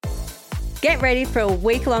Get ready for a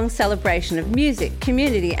week-long celebration of music,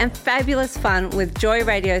 community and fabulous fun with Joy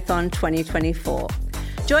Radiothon 2024.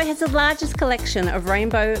 Joy has the largest collection of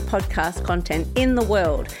rainbow podcast content in the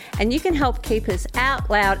world, and you can help keep us out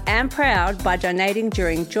loud and proud by donating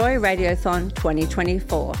during Joy Radiothon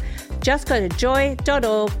 2024. Just go to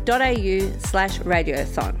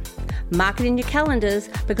joy.org.au/radiothon. Mark it in your calendars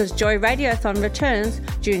because Joy Radiothon returns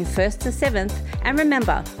June 1st to 7th, and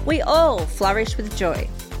remember, we all flourish with joy.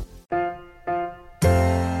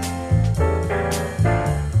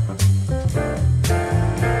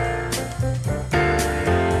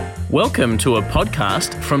 Welcome to a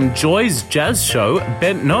podcast from Joy's jazz show,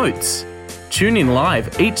 Bent Notes. Tune in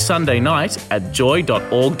live each Sunday night at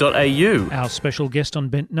joy.org.au. Our special guest on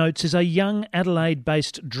Bent Notes is a young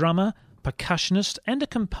Adelaide-based drummer, percussionist and a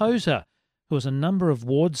composer who has a number of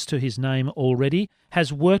awards to his name already,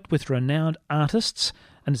 has worked with renowned artists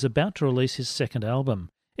and is about to release his second album.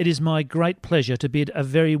 It is my great pleasure to bid a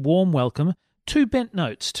very warm welcome to Bent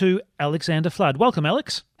Notes to Alexander Flood. Welcome,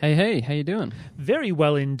 Alex. Hey, how you doing? Very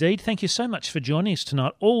well indeed. Thank you so much for joining us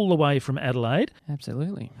tonight, all the way from Adelaide.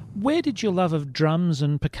 Absolutely. Where did your love of drums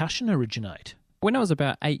and percussion originate? When I was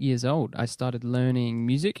about 8 years old, I started learning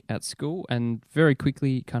music at school and very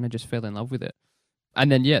quickly kind of just fell in love with it.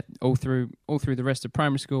 And then, all through the rest of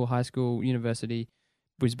primary school, high school, university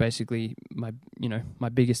was basically my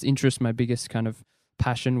biggest interest, my biggest kind of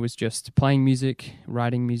passion was just playing music,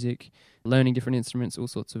 writing music, learning different instruments, all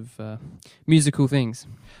sorts of musical things.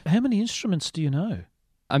 How many instruments do you know?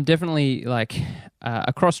 I'm definitely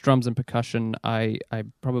across drums and percussion, I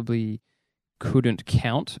probably couldn't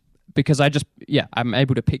count because I'm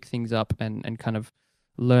able to pick things up and kind of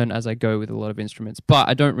learn as I go with a lot of instruments. But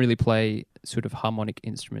I don't really play sort of harmonic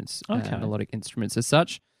instruments, melodic instruments as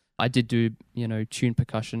such. I did do, tune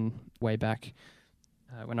percussion way back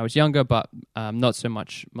when I was younger, but not so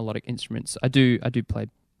much melodic instruments. I do play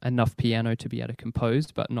enough piano to be able to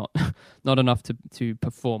compose, but not enough to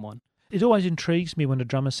perform on. It always intrigues me when a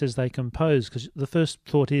drummer says they compose, because the first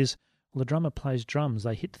thought is, well, the drummer plays drums,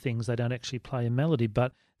 they hit things, they don't actually play a melody,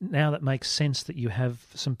 but now that makes sense that you have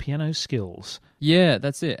some piano skills. Yeah,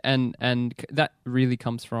 that's it. And that really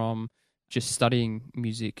comes from just studying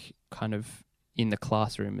music kind of in the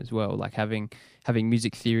classroom as well, like having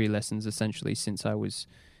music theory lessons essentially since I was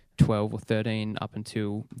 12 or 13 up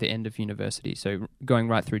until the end of university. So going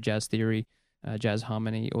right through jazz theory, jazz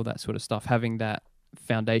harmony, all that sort of stuff, having that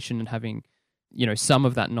foundation and having, some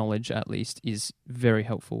of that knowledge at least is very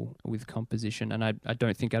helpful with composition. And I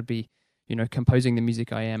don't think I'd be, composing the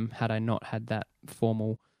music I am had I not had that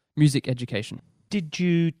formal music education. Did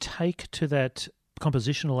you take to that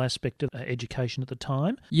compositional aspect of education at the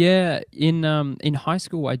time? Yeah, in high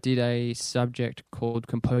school I did a subject called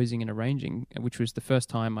composing and arranging, which was the first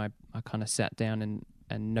time I kind of sat down and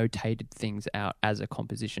notated things out as a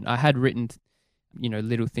composition. I had written,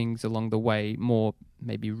 little things along the way, more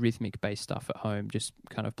maybe rhythmic based stuff at home, just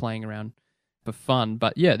kind of playing around for fun.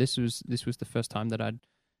 But yeah, this was the first time that I'd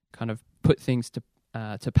kind of put things to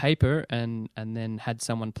paper and then had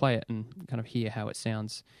someone play it and kind of hear how it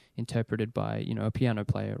sounds interpreted by, a piano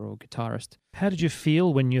player or guitarist. How did you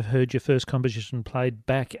feel when you heard your first composition played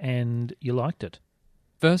back and you liked it?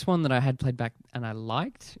 First one that I had played back and I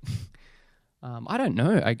liked, I don't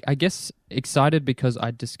know. I guess excited because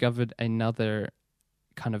I discovered another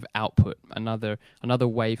kind of output, another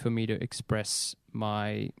way for me to express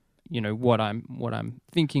my, what I'm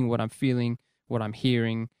thinking, what I'm feeling, what I'm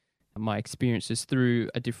hearing, my experiences through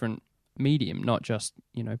a different medium, not just,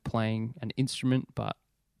 playing an instrument, but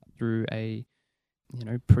through a,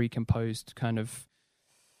 pre-composed kind of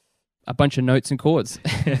a bunch of notes and chords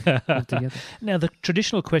together. Now, the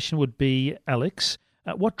traditional question would be, Alex,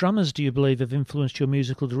 what drummers do you believe have influenced your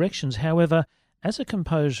musical directions? However, as a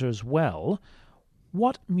composer as well,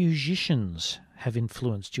 what musicians have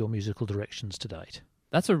influenced your musical directions to date?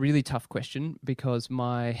 That's a really tough question because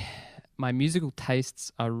my musical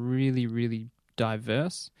tastes are really, really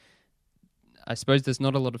diverse. I suppose there's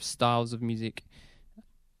not a lot of styles of music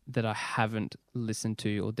that I haven't listened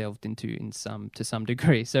to or delved into to some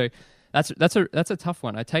degree. So that's a tough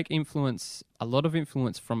one. I take a lot of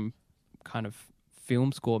influence from kind of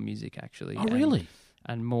film score music actually. Oh, really?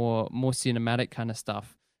 And more cinematic kind of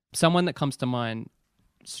stuff. Someone that comes to mind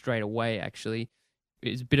straight away actually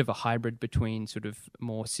is a bit of a hybrid between sort of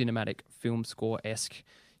more cinematic film score-esque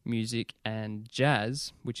music and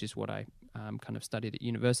jazz, which is what I kind of studied at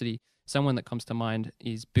university. Someone that comes to mind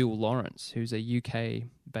is Bill Lawrence, who's a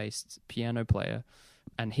UK-based piano player,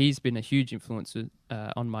 and he's been a huge influence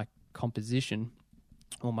on my composition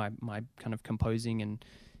or my kind of composing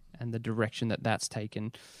and the direction that's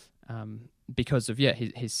taken. because of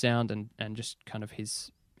his sound and just kind of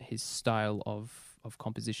his style of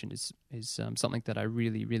composition is something that I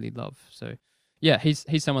really, really love. So yeah,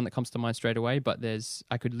 he's someone that comes to mind straight away, but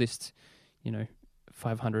I could list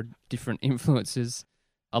 500 different influences.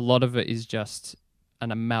 A lot of it is just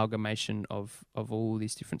an amalgamation of all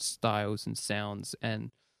these different styles and sounds,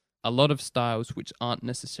 and a lot of styles which aren't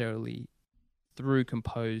necessarily through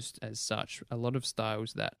composed as such. A lot of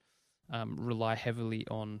styles that rely heavily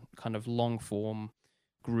on kind of long form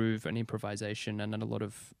groove and improvisation, and then a lot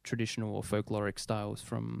of traditional or folkloric styles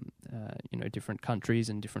from different countries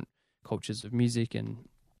and different cultures of music and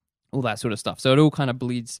all that sort of stuff. So it all kind of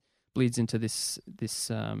bleeds into this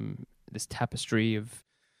tapestry of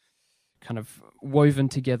kind of woven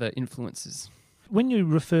together influences. When you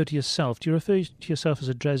refer to yourself, do you refer to yourself as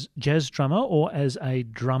a jazz drummer or as a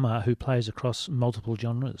drummer who plays across multiple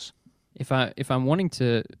genres? If I'm wanting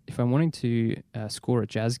to score a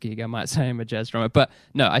jazz gig, I might say I'm a jazz drummer. But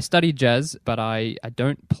no, I study jazz, but I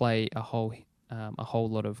don't play a whole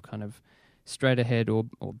lot of kind of straight ahead or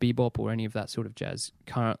bebop or any of that sort of jazz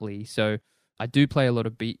currently. So I do play a lot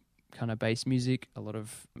of beat kind of bass music, a lot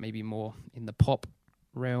of maybe more in the pop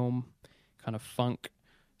realm, kind of funk,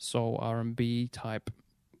 soul, R&B type,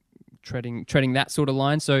 treading that sort of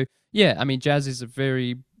line. So yeah, I mean, jazz is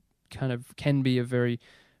can be a very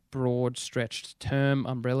broad stretched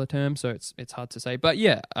umbrella term, so it's hard to say. But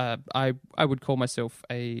yeah, I would call myself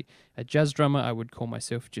a jazz drummer. I would call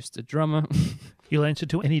myself just a drummer. You'll answer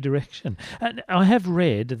to any direction. And I have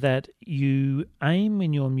read that you aim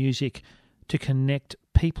in your music to connect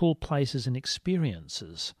people, places and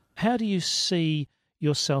experiences. How do you see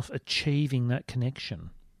yourself achieving that connection?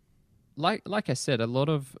 Like I said, a lot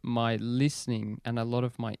of my listening and a lot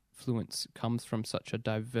of my influence comes from such a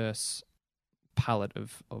diverse palette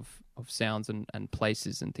of sounds and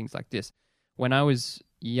places and things like this. When I was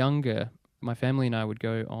younger, my family and I would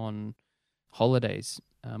go on holidays.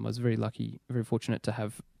 I was very lucky, very fortunate to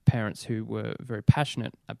have parents who were very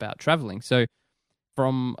passionate about traveling. So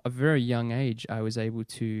from a very young age, I was able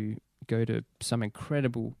to go to some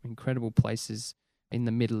incredible places in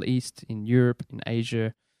the Middle East, in Europe, in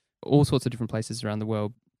Asia, all sorts of different places around the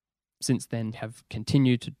world. Since then, have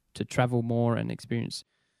continued to travel more and experience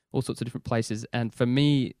all sorts of different places. And for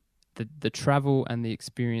me, the travel and the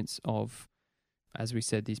experience of, as we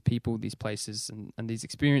said, these people, these places and these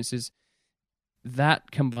experiences,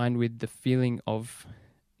 that combined with the feeling of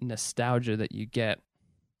nostalgia that you get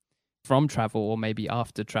from travel, or maybe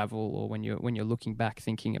after travel, or when you're looking back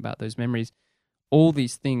thinking about those memories, all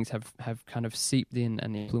these things have kind of seeped in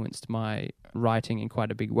and influenced my writing in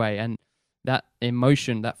quite a big way. And that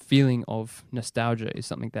emotion, that feeling of nostalgia is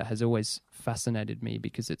something that has always fascinated me,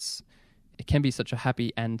 because it can be such a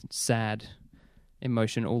happy and sad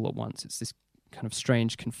emotion all at once. It's this kind of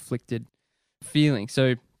strange, conflicted feeling.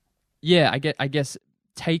 So yeah, I guess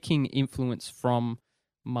taking influence from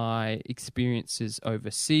my experiences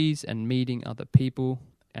overseas and meeting other people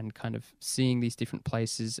and kind of seeing these different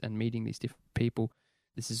places and meeting these different people,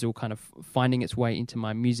 this is all kind of finding its way into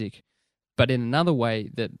my music. But in another way,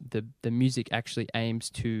 the music actually aims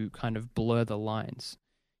to kind of blur the lines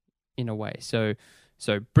in a way. So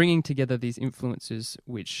bringing together these influences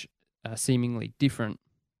which are seemingly different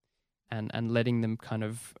and letting them kind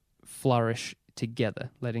of flourish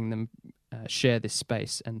together, letting them share this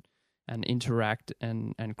space and interact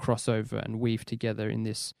and cross over and weave together in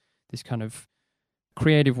this kind of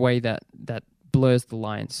creative way that blurs the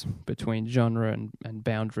lines between genre and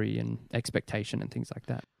boundary and expectation and things like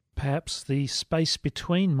that. Perhaps the space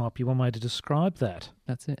between might be one way to describe that.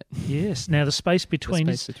 That's it. Yes. Now, the space between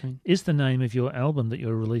is the name of your album that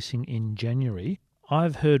you're releasing in January.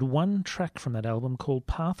 I've heard one track from that album called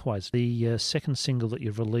Pathways, the second single that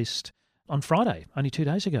you've released on Friday, only 2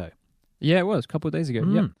 days ago. Yeah, it was a couple of days ago.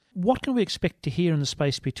 Yep. What can we expect to hear in the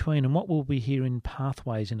space between, and what will we hear in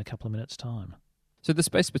Pathways in a couple of minutes' time? So the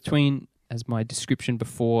space between, as my description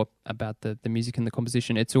before about the music and the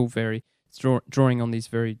composition, it's all drawing on these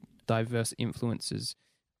very diverse influences,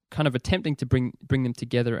 kind of attempting to bring them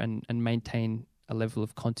together and maintain a level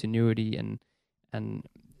of continuity and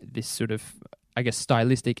this sort of, I guess,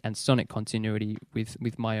 stylistic and sonic continuity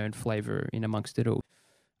with my own flavor in amongst it all.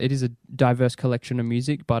 It is a diverse collection of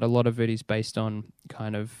music, but a lot of it is based on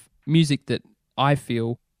kind of music that I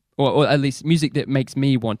feel, or at least music that makes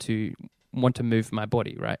me want to move my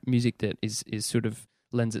body, right? Music that is sort of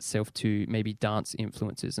lends itself to maybe dance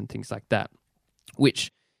influences and things like that,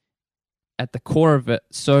 which at the core of it,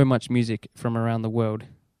 so much music from around the world,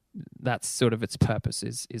 that's sort of its purpose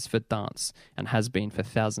is for dance and has been for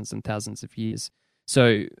thousands and thousands of years.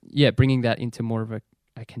 So yeah, bringing that into more of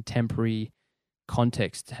a contemporary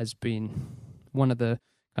context has been one of the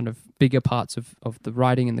kind of bigger parts of the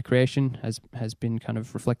writing and the creation has been kind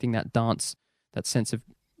of reflecting that dance, that sense of,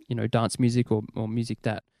 dance music or music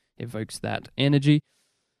that evokes that energy.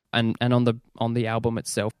 And on the album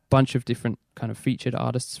itself, bunch of different kind of featured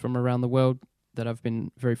artists from around the world that I've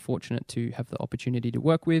been very fortunate to have the opportunity to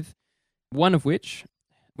work with. One of which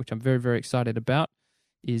I'm very, very excited about,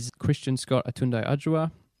 is Christian Scott Atunde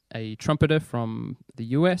Adjua, a trumpeter from the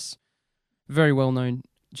US, very well-known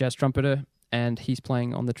jazz trumpeter, and he's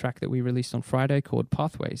playing on the track that we released on Friday called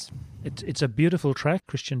Pathways. It's a beautiful track.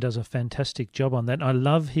 Christian does a fantastic job on that. I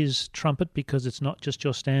love his trumpet because it's not just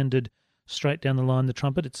your standard straight down the line the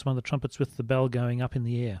trumpet. It's one of the trumpets with the bell going up in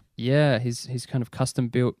the air. Yeah, his kind of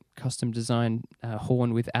custom-built, custom-designed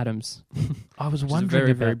horn with atoms. I was wondering about that.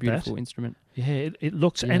 Very, very beautiful instrument. Yeah, it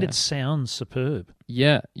looks and it sounds superb.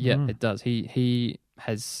 Yeah, it does. He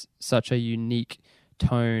has such a unique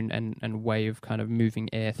tone and way of kind of moving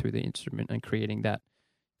air through the instrument and creating that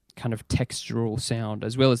kind of textural sound,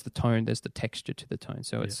 as well as the tone. There's the texture to the tone.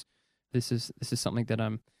 So this is something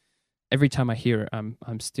that every time I hear it,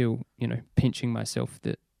 I'm still pinching myself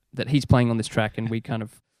that he's playing on this track, and we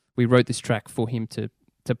wrote this track for him to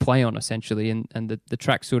play on essentially, and the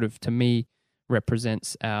track sort of to me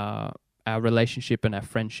represents our relationship and our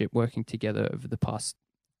friendship working together over the past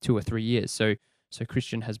 2 or 3 years. So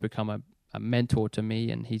Christian has become a mentor to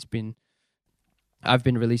me, and I've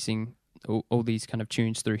been releasing all these kind of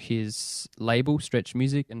tunes through his label, Stretch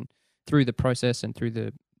Music, and through the process and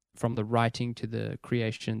from the writing to the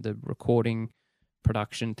creation, the recording,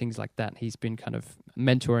 production, things like that, he's been kind of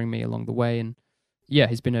mentoring me along the way, and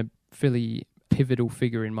he's been a fairly pivotal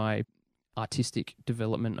figure in my artistic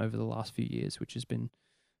development over the last few years, which has been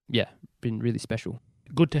really special.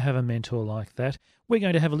 Good to have a mentor like that. We're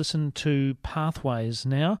going to have a listen to Pathways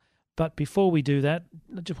now. But before we do that,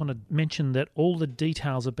 I just want to mention that all the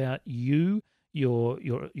details about you, your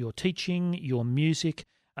teaching, your music,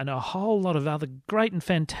 and a whole lot of other great and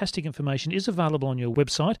fantastic information is available on your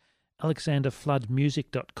website,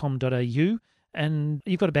 alexanderfloodmusic.com.au, and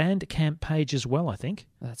you've got a Bandcamp page as well, I think.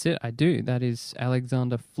 That's it, I do. That is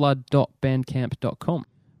alexanderflood.bandcamp.com.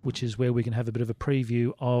 Which is where we can have a bit of a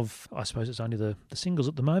preview of, I suppose it's only the singles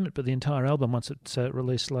at the moment, but the entire album once it's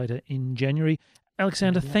released later in January.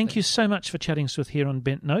 Alexander, thank you so much for chatting to us here on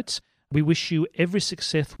Bent Notes. We wish you every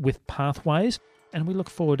success with Pathways, and we look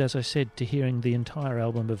forward, as I said, to hearing the entire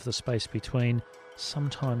album of The Space Between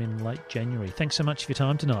sometime in late January. Thanks so much for your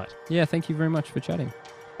time tonight. Yeah, thank you very much for chatting.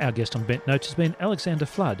 Our guest on Bent Notes has been Alexander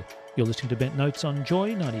Flood. You're listening to Bent Notes on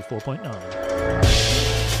Joy 94.9.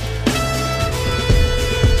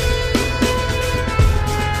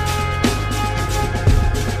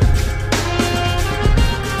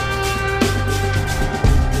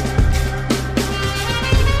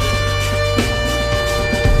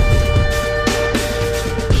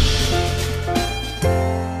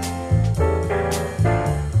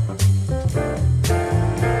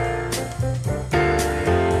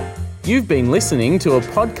 You've been listening to a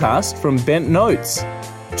podcast from Bent Notes.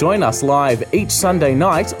 Join us live each Sunday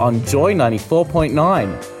night on Joy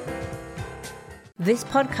 94.9. This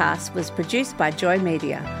podcast was produced by Joy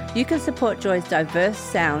Media. You can support Joy's diverse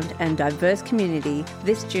sound and diverse community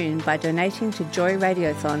this June by donating to Joy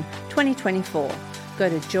Radiothon 2024. Go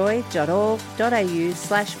to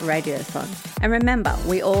joy.org.au/radiothon. And remember,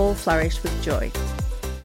 we all flourish with joy.